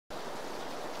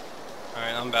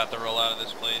Alright, I'm about to roll out of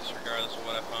this place regardless of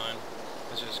what I find.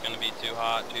 It's just gonna be too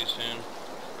hot too soon.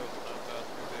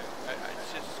 I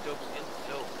just scopes in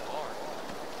so far.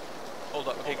 Hold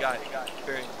up, okay guys,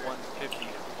 bearing 150,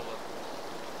 pull up.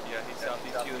 Yeah, he's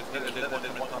southeast you. There's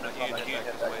one coming on you,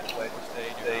 head back this way.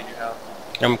 Stay in your house.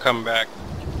 I'm coming back.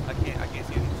 I can't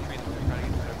see any screens, they're trying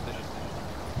to get to their position.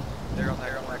 They're on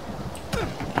there.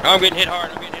 Oh, I'm getting hit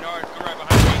hard, I'm right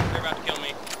behind me, they're about to kill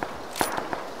me.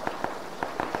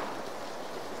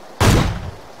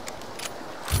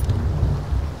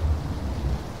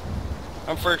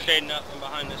 I'm first aiding up from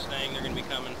behind this thing, they're gonna be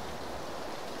coming.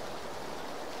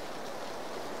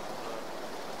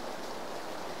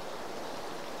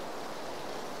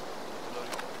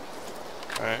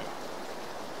 Alright.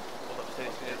 Hold up, stay.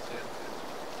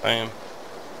 I am.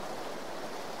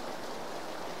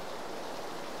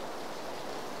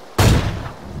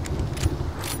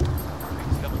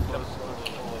 He's coming close.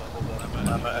 Hold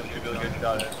on. I should be able to get you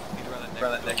out of there. He's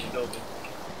around that next building.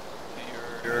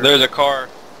 There's a car.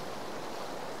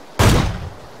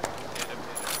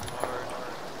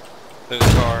 There's a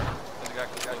car. There's a guy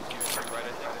close to you, right,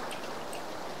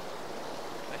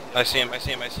 I see him,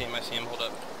 hold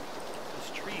up. This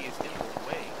tree is in the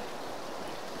way.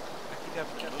 I keep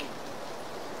having to move.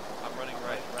 I'm running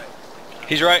right.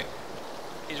 He's right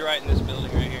in this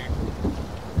building right here.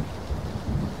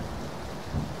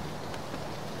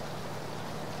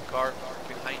 Car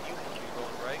behind you, you're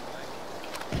going right.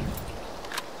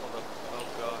 Hold up,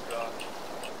 oh god.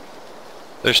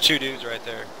 There's two dudes right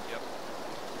there. Yep.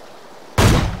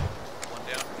 One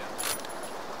down.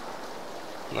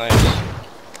 Nice.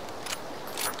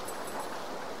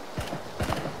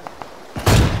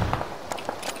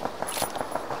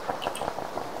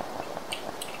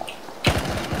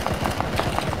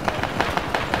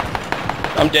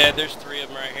 I'm dead. There's three of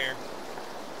them right here.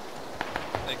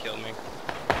 They killed me.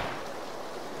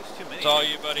 There's too many. It's all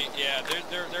you, buddy. Yeah,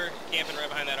 they're camping right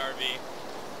behind that RV.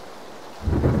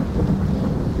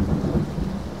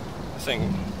 This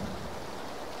thing,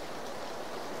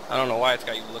 I don't know why it's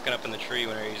got you looking up in the tree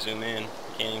whenever you zoom in. You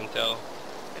can't even tell.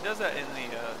 It does that in the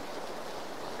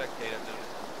spectate, I've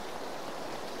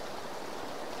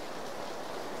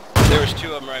noticed. There was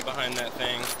two of them right behind that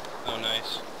thing. Oh,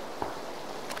 nice.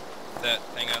 That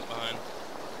thing I was behind.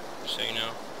 Just so you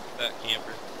know. That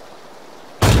camper.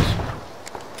 Nice.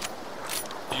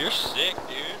 You're sick,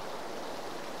 dude.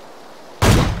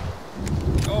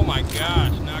 Oh my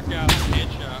gosh, knocked out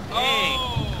headshot. Hey,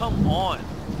 come on.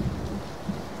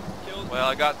 Killed Well,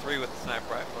 I got 3 with the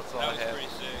sniper rifle, that's all I That was had. pretty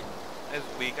sick. It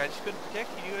was weak, I just couldn't protect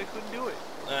you, I couldn't do it.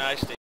 I stayed.